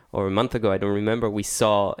ago, or a month ago, I don't remember, we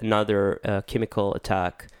saw another chemical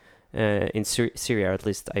attack in Syria. At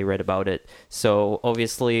least I read about it. So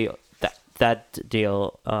obviously that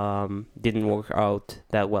deal didn't work out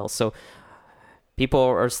that well. So people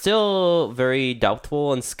are still very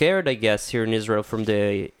doubtful and scared, I guess, here in Israel from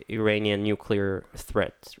the Iranian nuclear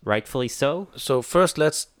threat. Rightfully so. So first,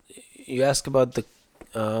 you ask about the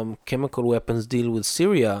chemical weapons deal with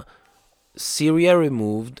Syria. Syria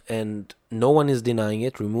removed, and no one is denying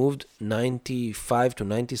it, removed 95 to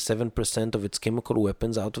 97% of its chemical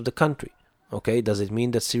weapons out of the country. Okay, does it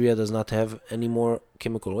mean that Syria does not have any more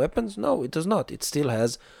chemical weapons? No, it does not. It still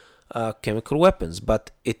has chemical weapons,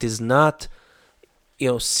 but it is not.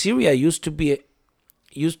 Syria used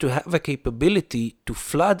to have a capability to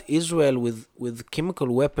flood Israel with chemical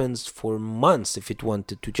weapons for months if it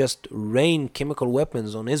wanted to, just rain chemical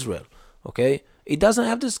weapons on Israel. Okay, it doesn't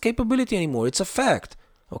have this capability anymore. It's a fact.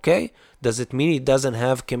 Okay, does it mean it doesn't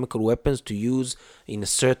have chemical weapons to use in a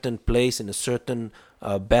certain place, in a certain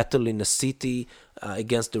battle in a city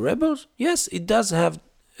against the rebels? Yes, it does have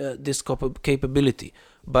this capability,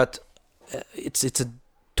 but it's a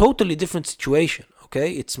totally different situation.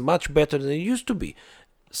 Okay, it's much better than it used to be.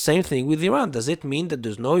 Same thing with Iran. Does it mean that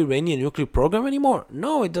there's no Iranian nuclear program anymore?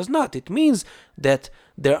 No, it does not. It means that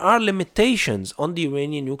there are limitations on the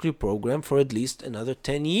Iranian nuclear program for at least another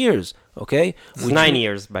 10 years. Okay? It's 9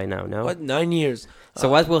 years by now, no? What, 9 years? So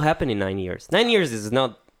what will happen in 9 years? 9 years is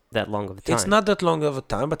not that long of a time. It's not that long of a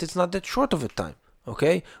time, but it's not that short of a time.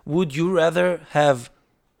 Okay? Would you rather have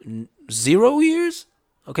 0 years?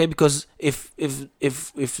 Okay, because if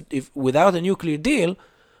without a nuclear deal,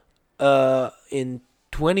 in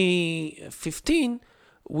 2015,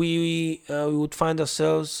 we would find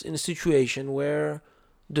ourselves in a situation where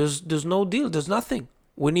there's no deal, there's nothing.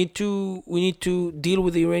 We need to deal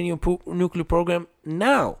with the Iranian nuclear program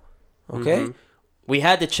now. Okay. Mhm. We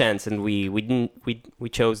had a chance, and we didn't. We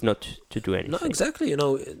chose not to do anything. No, exactly.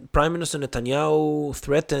 Prime Minister Netanyahu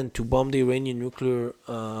threatened to bomb the Iranian nuclear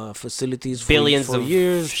facilities Billions for of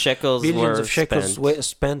years. shekels Billions were of shekels spent.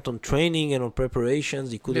 spent on training and on preparations.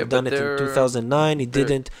 He could Yeah, have done but it in they're- 2009. He they're-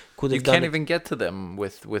 didn't. Could You have done can't it. even get to them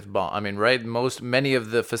with bomb. I mean, right? Many of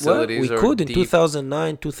the Well, facilities we are could in deep.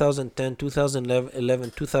 2009, 2010,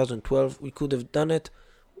 2011, 2012. We could have done it,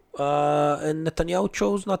 and Netanyahu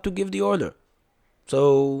chose not to give the order.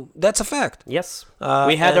 So that's a fact. Yes,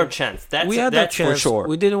 we had and our chance. we had our that's chance. for sure.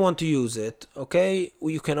 We didn't want to use it. Okay,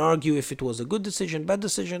 you can argue if it was a good decision, bad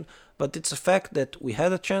decision, but it's a fact that we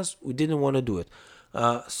had a chance. We didn't want to do it.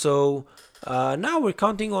 So now we're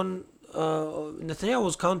counting on Netanyahu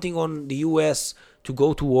was counting on the U.S. to go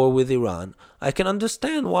to war with Iran. I can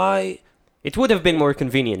understand why. It would have been more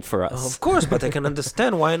convenient for us. Of course, but I can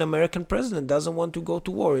understand why an American president doesn't want to go to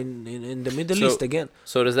war in the Middle So- East again.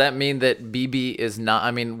 So does that mean that Bibi is not? I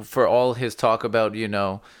mean, for all his talk about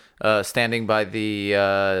standing by the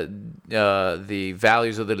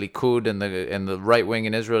values of the Likud and the right wing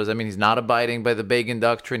in Israel, does that mean he's not abiding by the Begin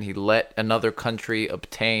doctrine? He let another country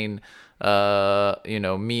obtain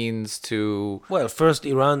means to. Well, first,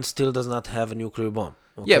 Iran still does not have a nuclear bomb.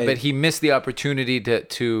 Yeah, okay? but he missed the opportunity to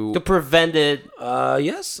To prevent it.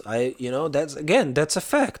 Yes, that's a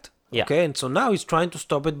fact. Yeah. Okay, and so now he's trying to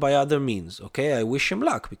stop it by other means. Okay, I wish him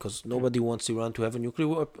luck because nobody wants Iran to have a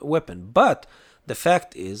nuclear weapon. But the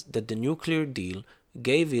fact is that the nuclear deal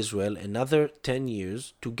gave Israel another 10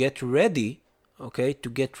 years to get ready. Okay, to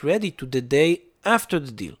get ready to the day after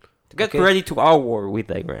the deal. To get Okay? ready to our war with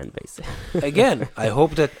Iran, basically. Again, I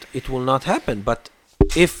hope that it will not happen. But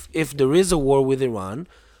if there is a war with Iran,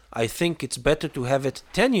 I think it's better to have it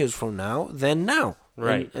 10 years from now than now.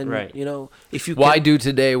 Right, and, right. If you why can, do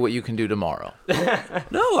today what you can do tomorrow?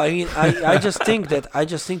 no, I mean, I just think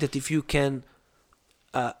that if you can,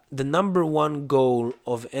 the number one goal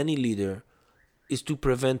of any leader is to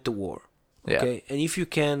prevent the war. Yeah. Okay, and if you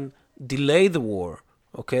can delay the war,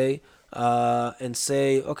 okay, and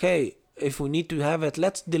say, okay, if we need to have it,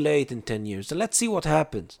 let's delay it in 10 years and let's see what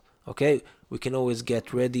happens. Okay, we can always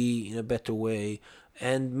get ready in a better way,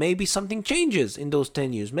 and maybe something changes in those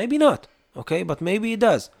 10 years. Maybe not. Okay, but maybe it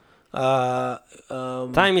does.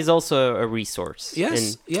 Time is also a resource.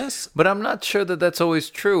 Yes, yes. But I'm not sure that that's always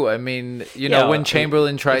true. I mean, you Yeah, know, when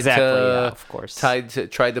Chamberlain tried exactly, yeah, to of course. tried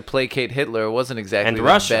to placate Hitler, it wasn't exactly And the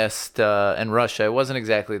Russia. best. And Russia, it wasn't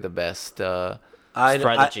exactly the best.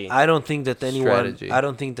 Strategy. I don't think that anyone. Strategy. I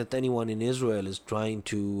don't think that anyone in Israel is trying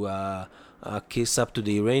to kiss up to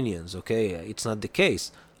the Iranians. Okay, it's not the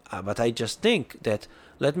case. But I just think that.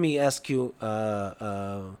 Let me ask you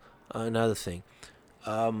another thing.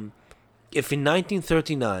 If in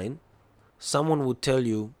 1939 someone would tell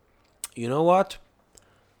you, you know what,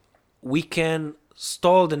 we can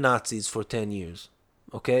stall the Nazis for 10 years,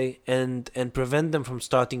 okay, and prevent them from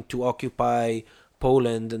starting to occupy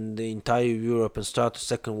Poland and the entire Europe and start a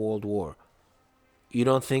second world war, you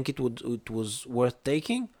don't think it was worth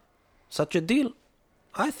taking such a deal?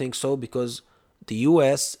 I think so, because the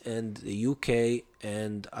US and the UK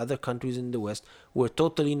and other countries in the West were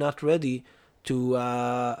totally not ready to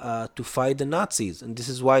fight the Nazis, and this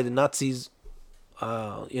is why the Nazis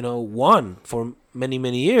won for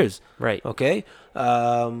many years. Right. Okay,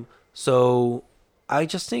 so I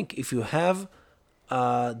just think if you have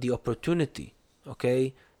the opportunity,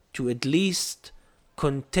 okay, to at least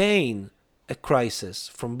contain a crisis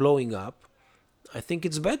from blowing up, I think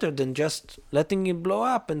it's better than just letting it blow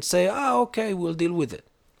up and say, okay, we'll deal with it.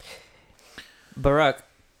 Barak,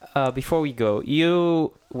 before we go,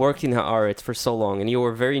 you worked in Haaretz for so long, and you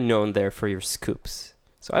were very known there for your scoops.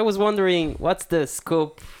 So I was wondering, what's the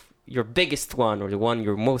scoop, your biggest one, or the one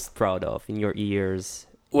you're most proud of in your years?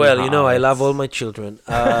 Well, in you know, I Haaretz? love all my children.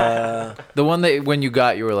 The one that when you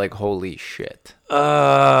got, you were like, holy shit.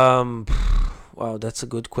 Wow, that's a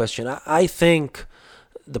good question. I think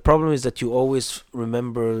the problem is that you always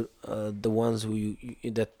remember the ones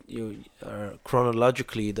that you are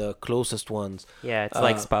chronologically the closest ones. Yeah, it's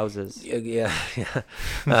like spouses. Yeah.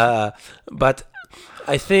 But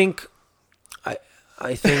I think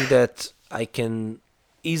that I can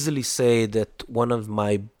easily say that one of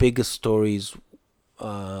my biggest stories,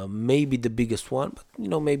 maybe the biggest one, but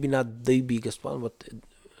maybe not the biggest one,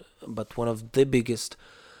 but one of the biggest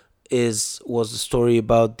was the story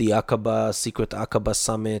about the secret Aqaba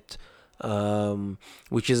summit,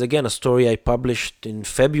 which is again a story I published in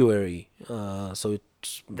February. So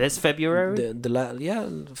it's This February?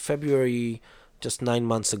 February, just 9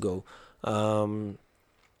 months ago.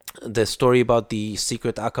 The story about the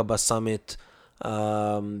secret Aqaba summit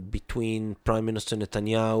between Prime Minister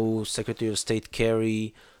Netanyahu, Secretary of State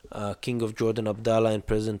Kerry, King of Jordan Abdallah, and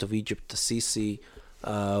President of Egypt Sisi,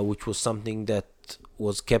 which was something that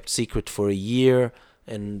was kept secret for a year,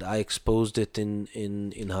 and I exposed it in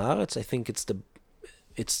Haaretz. I think it's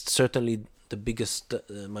certainly the biggest,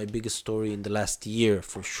 my biggest story in the last year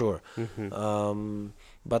for sure. Mm-hmm.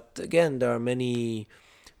 But again, there are many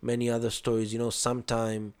other stories.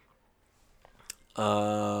 Sometime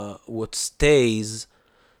what stays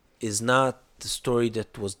is not the story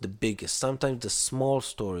that was the biggest. Sometimes the small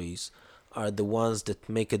stories are the ones that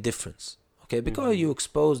make a difference. Okay, because you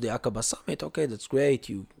expose the Aqaba summit, okay, that's great.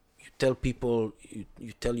 You tell people,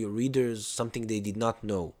 you tell your readers something they did not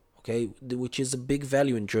know, okay, which is a big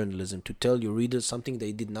value in journalism, to tell your readers something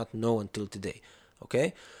they did not know until today,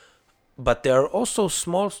 okay? But there are also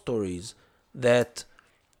small stories that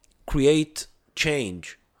create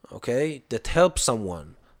change, okay, that help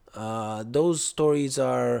someone. Those stories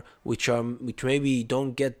which maybe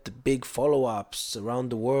don't get the big follow-ups around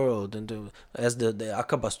the world, and as the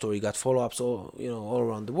Aqaba story got follow-ups all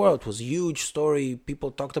around the world. It was a huge story.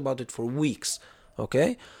 People talked about it for weeks.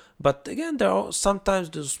 Okay, but again, there are sometimes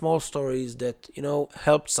those small stories that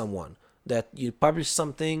helped someone. That you publish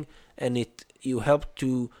something and you help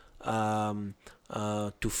to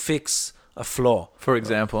fix a flaw. For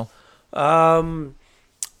example,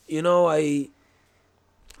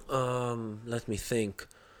 let me think.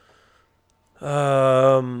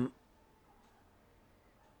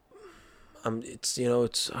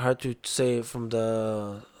 It's hard to say from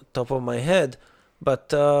the top of my head,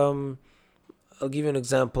 but I'll give you an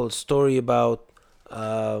example. Story about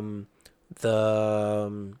the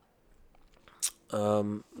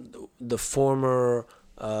former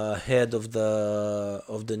head of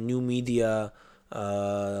the new media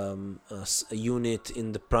unit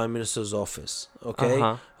in the Prime Minister's office.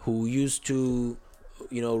 Okay. Who used to,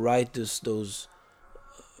 write those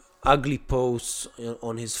ugly posts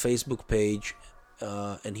on his Facebook page,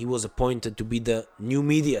 and he was appointed to be the new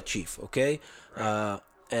media chief, okay?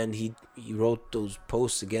 and he wrote those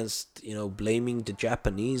posts against, blaming the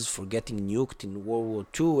Japanese for getting nuked in World War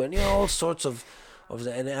II, and all sorts of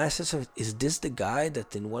the, and I said, is this the guy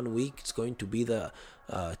that in 1 week is going to be the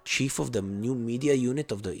chief of the new media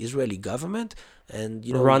unit of the Israeli government? And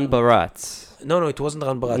Ran Barat. No, it wasn't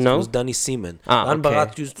Ran Barat. No? It was Danny Seaman. Ran okay.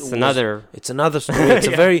 Barat it's another story. It's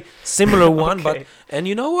a very similar one, Okay. and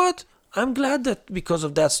you know what? I'm glad that because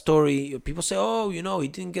of that story, people say, oh, he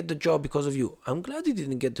didn't get the job because of you. I'm glad he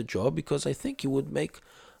didn't get the job because I think he would make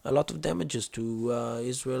a lot of damages to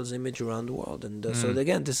Israel's image around the world. And so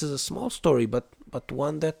again, this is a small story, but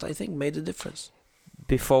one that I think made a difference.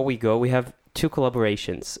 Before we go, we have 2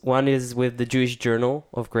 collaborations. One is with the Jewish Journal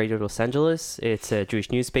of Greater Los Angeles. It's a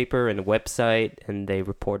Jewish newspaper and a website, and they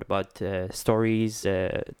report about stories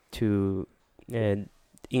to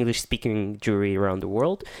English-speaking Jewry around the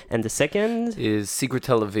world. And the second is Secret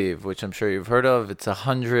Tel Aviv, which I'm sure you've heard of. It's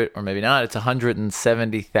 100, or maybe not, it's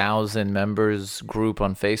 170,000 members group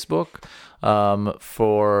on Facebook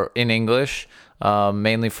in English.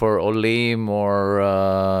 Mainly for Olim or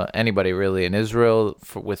anybody really in Israel,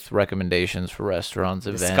 with recommendations for restaurants,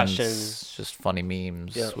 events, discussions, just funny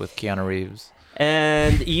memes with Keanu Reeves.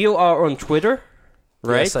 And you are on Twitter,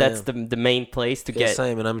 right? Yes, That's the main place to Yes, get. I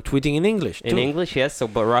am, and I'm tweeting in English too. In English, yes. So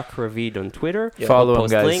Barak Ravid on Twitter. Yeah. Follow We'll him,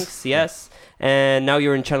 post guys. links, yes. And now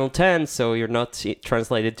you're in Channel 10, so you're not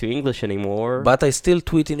translated to English anymore. But I still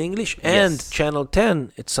tweet in English. And Yes. Channel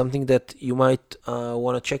 10, it's something that you might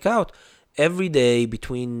want to check out. Every day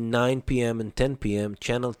between 9 p.m. and 10 p.m.,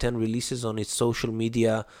 Channel 10 releases on its social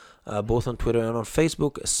media, both on Twitter and on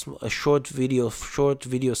Facebook, a short video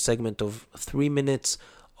segment of 3 minutes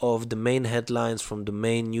of the main headlines from the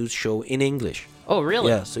main news show in English. Oh,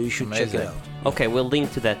 really? Yeah, so you should check it Amazing. out. Okay, we'll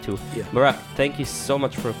link to that too. Yeah. Barak, thank you so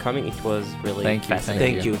much for coming. It was really Thank you,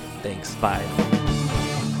 fascinating. Thank you. Thanks. Bye.